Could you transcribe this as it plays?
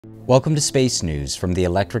Welcome to Space News from the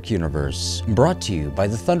Electric Universe, brought to you by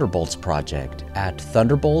the Thunderbolts Project at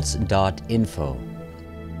thunderbolts.info.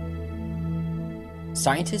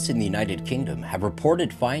 Scientists in the United Kingdom have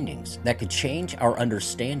reported findings that could change our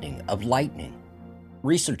understanding of lightning.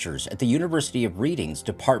 Researchers at the University of Reading's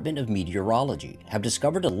Department of Meteorology have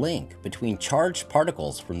discovered a link between charged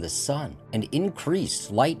particles from the Sun and increased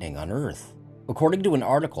lightning on Earth. According to an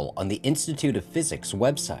article on the Institute of Physics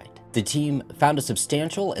website, the team found a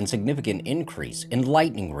substantial and significant increase in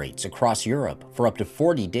lightning rates across Europe for up to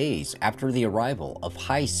 40 days after the arrival of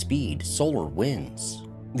high-speed solar winds.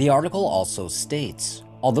 The article also states,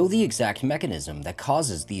 although the exact mechanism that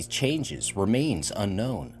causes these changes remains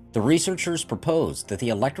unknown, the researchers proposed that the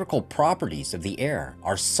electrical properties of the air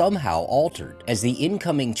are somehow altered as the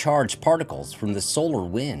incoming charged particles from the solar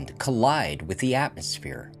wind collide with the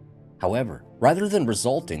atmosphere. However, rather than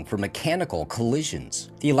resulting from mechanical collisions,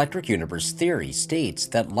 the electric universe theory states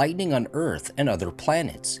that lightning on Earth and other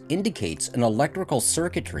planets indicates an electrical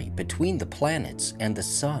circuitry between the planets and the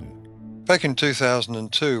Sun. Back in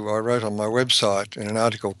 2002, I wrote on my website in an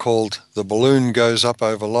article called "The Balloon Goes Up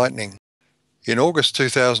Over Lightning." In August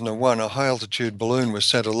 2001, a high-altitude balloon was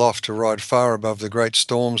sent aloft to ride far above the great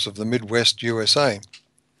storms of the Midwest USA.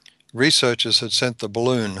 Researchers had sent the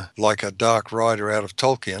balloon, like a dark rider out of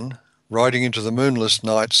Tolkien, riding into the moonless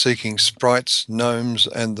night seeking sprites, gnomes,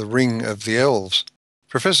 and the ring of the elves.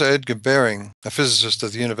 Professor Edgar Bering, a physicist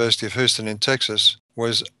at the University of Houston in Texas,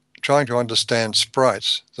 was trying to understand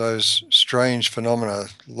sprites, those strange phenomena,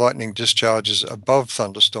 lightning discharges above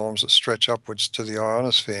thunderstorms that stretch upwards to the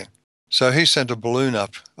ionosphere. So he sent a balloon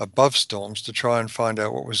up above storms to try and find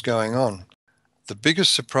out what was going on. The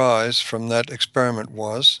biggest surprise from that experiment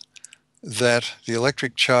was that the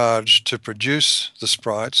electric charge to produce the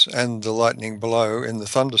sprites and the lightning below in the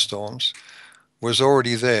thunderstorms was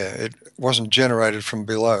already there. It wasn't generated from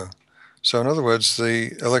below. So in other words,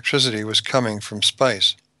 the electricity was coming from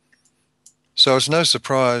space. So it's no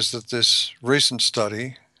surprise that this recent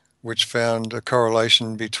study, which found a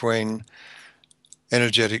correlation between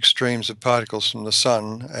energetic streams of particles from the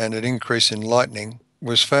Sun and an increase in lightning,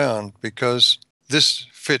 was found, because this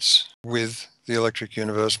fits with the electric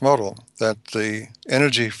universe model, that the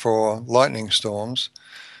energy for lightning storms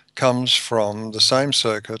comes from the same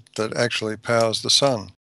circuit that actually powers the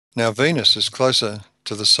Sun. Now, Venus is closer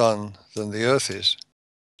to the Sun than the Earth is,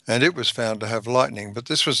 and it was found to have lightning, but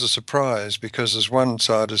this was a surprise because, as one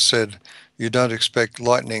scientist said, you don't expect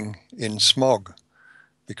lightning in smog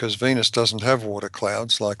because Venus doesn't have water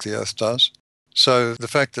clouds like the Earth does. So the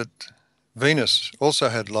fact that Venus also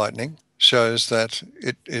had lightning shows that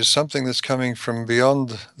it is something that's coming from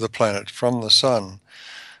beyond the planet, from the Sun.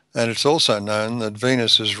 And it's also known that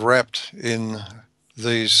Venus is wrapped in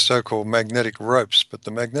these so-called magnetic ropes, but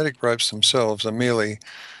the magnetic ropes themselves are merely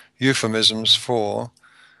euphemisms for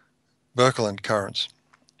Birkeland currents,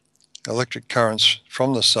 electric currents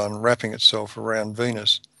from the Sun wrapping itself around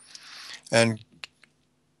Venus, and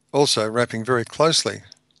also wrapping very closely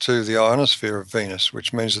to the ionosphere of Venus,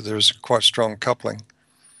 which means that there is quite strong coupling.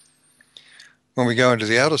 When we go into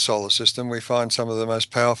the outer solar system, we find some of the most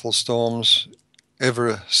powerful storms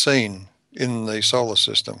ever seen in the solar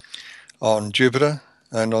system on Jupiter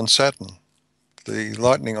and on Saturn. The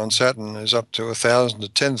lightning on Saturn is up to 1,000 to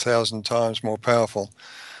 10,000 times more powerful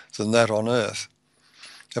than that on Earth.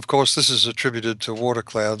 Of course, this is attributed to water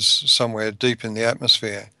clouds somewhere deep in the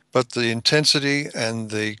atmosphere, but the intensity and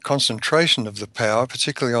the concentration of the power,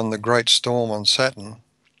 particularly on the great storm on Saturn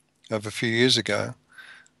of a few years ago,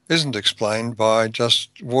 isn't explained by just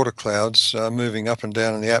water clouds moving up and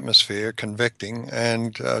down in the atmosphere, convecting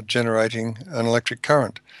and generating an electric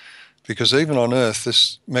current. Because even on Earth,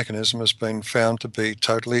 this mechanism has been found to be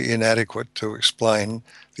totally inadequate to explain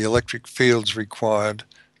the electric fields required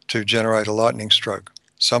to generate a lightning stroke.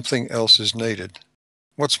 Something else is needed.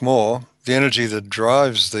 What's more, the energy that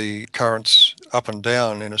drives the currents up and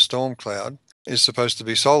down in a storm cloud is supposed to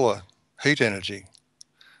be solar heat energy.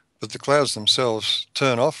 But the clouds themselves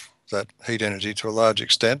turn off that heat energy to a large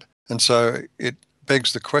extent, and so it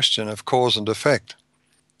begs the question of cause and effect.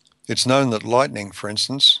 It's known that lightning, for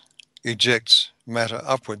instance, ejects matter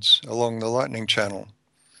upwards along the lightning channel,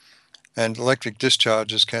 and electric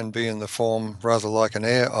discharges can be in the form rather like an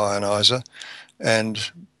air ionizer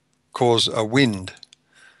and cause a wind.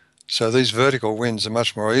 So these vertical winds are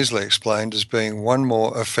much more easily explained as being one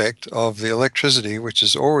more effect of the electricity which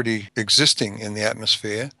is already existing in the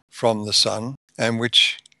atmosphere from the Sun, and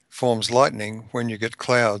which forms lightning when you get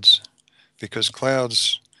clouds, because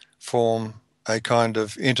clouds form a kind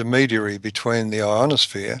of intermediary between the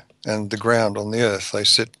ionosphere and the ground on the Earth. They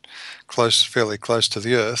sit fairly close to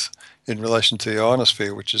the Earth in relation to the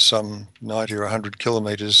ionosphere, which is some 90 or 100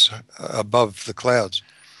 kilometres above the clouds.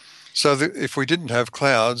 So if we didn't have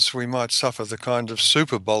clouds, we might suffer the kind of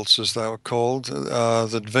super bolts, as they were called,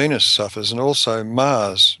 that Venus suffers, and also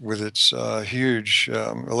Mars with its huge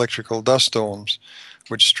electrical dust storms,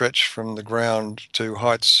 which stretch from the ground to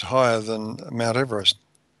heights higher than Mount Everest.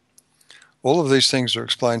 All of these things are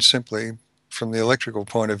explained simply from the electrical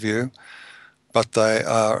point of view, but they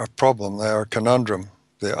are a problem, they are a conundrum,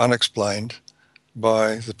 they're unexplained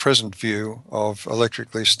by the present view of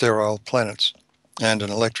electrically sterile planets and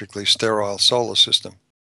an electrically sterile solar system.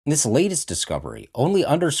 This latest discovery only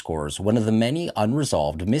underscores one of the many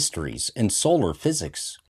unresolved mysteries in solar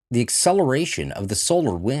physics: the acceleration of the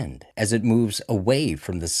solar wind as it moves away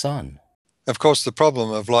from the sun. Of course, the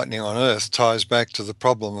problem of lightning on Earth ties back to the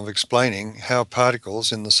problem of explaining how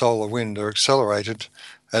particles in the solar wind are accelerated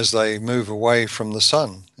as they move away from the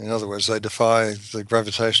sun. In other words, they defy the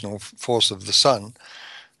gravitational force of the sun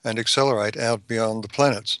and accelerate out beyond the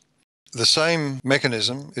planets. The same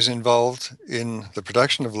mechanism is involved in the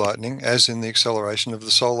production of lightning as in the acceleration of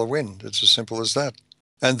the solar wind. It's as simple as that.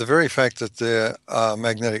 And the very fact that there are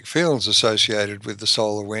magnetic fields associated with the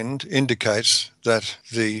solar wind indicates that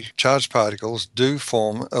the charged particles do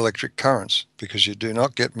form electric currents, because you do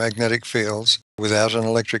not get magnetic fields without an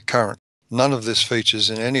electric current. None of this features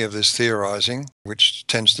in any of this theorizing, which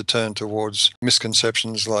tends to turn towards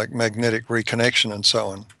misconceptions like magnetic reconnection and so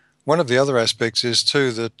on. One of the other aspects is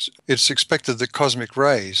too that it's expected that cosmic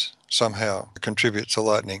rays somehow contribute to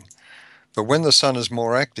lightning. But when the sun is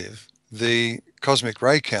more active, the cosmic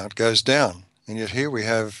ray count goes down. And yet here we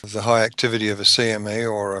have the high activity of a CME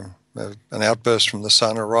or an outburst from the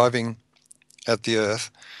sun arriving at the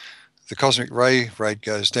Earth. The cosmic ray rate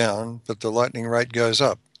goes down, but the lightning rate goes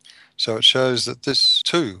up. So it shows that this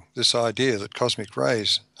idea that cosmic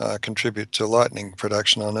rays contribute to lightning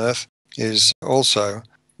production on Earth is also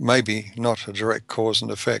maybe not a direct cause and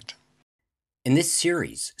effect. In this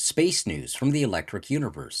series, Space News from the Electric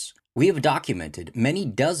Universe, we have documented many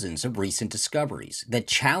dozens of recent discoveries that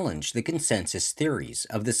challenge the consensus theories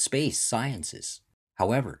of the space sciences.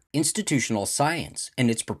 However, institutional science and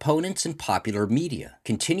its proponents in popular media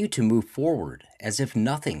continue to move forward as if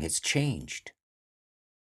nothing has changed.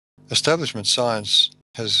 Establishment science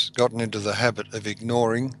has gotten into the habit of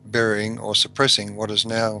ignoring, burying, or suppressing what has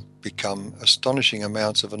now become astonishing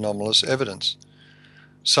amounts of anomalous evidence.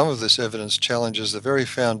 Some of this evidence challenges the very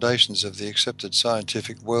foundations of the accepted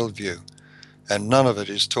scientific worldview, and none of it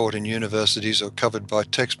is taught in universities or covered by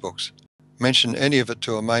textbooks. Mention any of it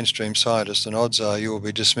to a mainstream scientist and odds are you will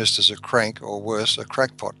be dismissed as a crank, or worse, a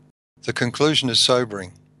crackpot. The conclusion is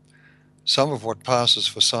sobering. Some of what passes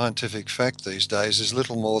for scientific fact these days is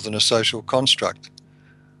little more than a social construct.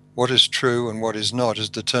 What is true and what is not is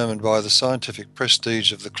determined by the scientific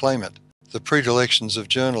prestige of the claimant, the predilections of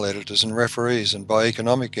journal editors and referees, and by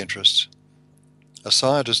economic interests. A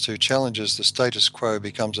scientist who challenges the status quo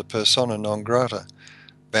becomes a persona non grata,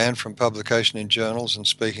 banned from publication in journals and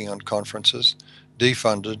speaking on conferences,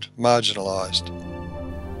 defunded, marginalized.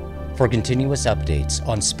 For continuous updates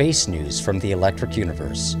on space news from the Electric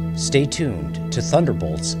Universe, stay tuned to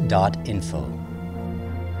thunderbolts.info.